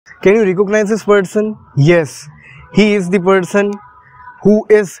Can you recognize this person? Yes, he is the person who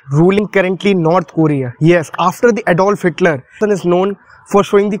is ruling currently North Korea. Yes, after the Adolf Hitler, person is known for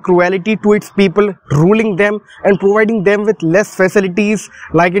showing the cruelty to its people, ruling them and providing them with less facilities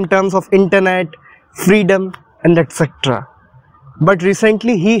like in terms of internet, freedom and etc. But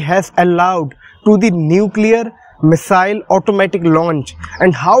recently he has allowed to the nuclear missile automatic launch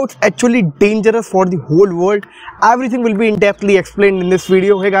and how it's actually dangerous for the whole world. Everything will be in depthly explained in this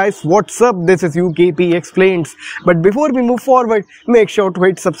video. Hey guys, what's up? This is UKP Explains. But before we move forward, make sure to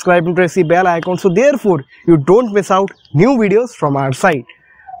hit subscribe and press the bell icon so therefore you don't miss out new videos from our site.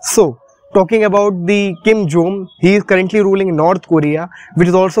 So talking about the Kim Jong, he is currently ruling North Korea, which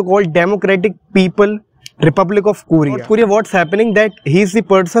is also called Democratic People Republic of Korea. North Korea, what's happening that he is the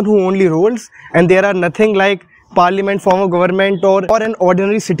person who only rules and there are nothing like parliament, form of government or an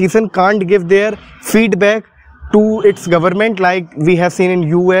ordinary citizen can't give their feedback to its government like we have seen in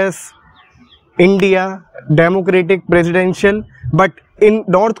US, India, democratic presidential, but in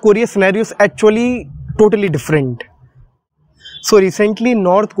North Korea scenario is actually totally different. So recently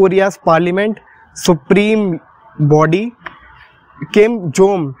North Korea's parliament, supreme body, Kim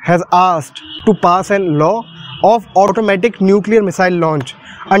Jong has asked to pass a law of automatic nuclear missile launch.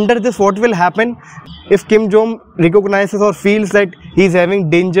 Under this, what will happen if Kim Jong recognizes or feels that he is having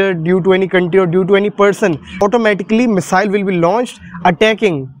danger due to any country or due to any person, automatically missile will be launched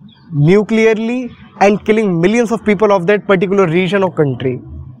attacking nuclearly and killing millions of people of that particular region or country.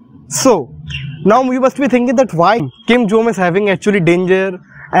 So now you must be thinking that why Kim Jong is having actually danger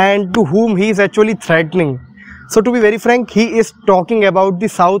and to whom he is actually threatening. So to be very frank, he is talking about the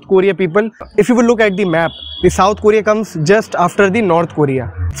South Korea people. If you will look at the map, the South Korea comes just after the North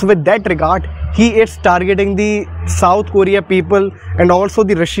Korea. So with that regard, he is targeting the South Korea people and also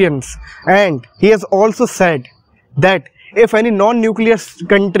the Russians. And he has also said that if any non-nuclear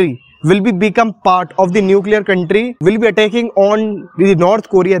country will become part of the nuclear country, will be attacking on the North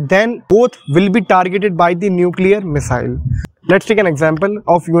Korea, then both will be targeted by the nuclear missile. Let's take an example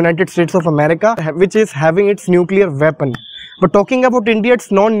of United States of America, which is having its nuclear weapon. But talking about India,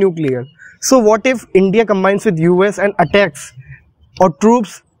 it's non-nuclear. So what if India combines with US and attacks or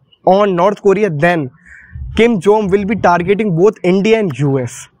troops on North Korea, then Kim Jong will be targeting both India and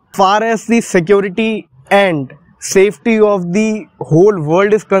US. As far as the security and safety of the whole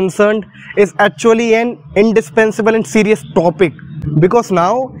world is concerned, is actually an indispensable and serious topic, because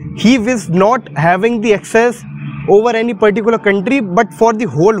now he is not having the access over any particular country but for the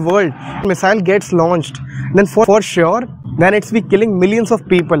whole world. Missile gets launched, then for sure then it's be killing millions of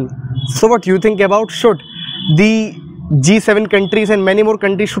people. So what you think about, should the G7 countries and many more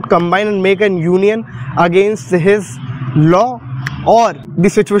countries should combine and make a union against his law, or the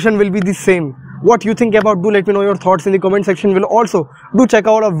situation will be the same? What you think about? Do let me know your thoughts in the comment section. Will also do check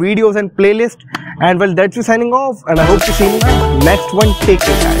out our videos and playlist. And well, that's you signing off, and I hope to see you in the next one. Take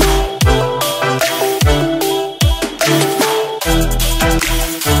care guys.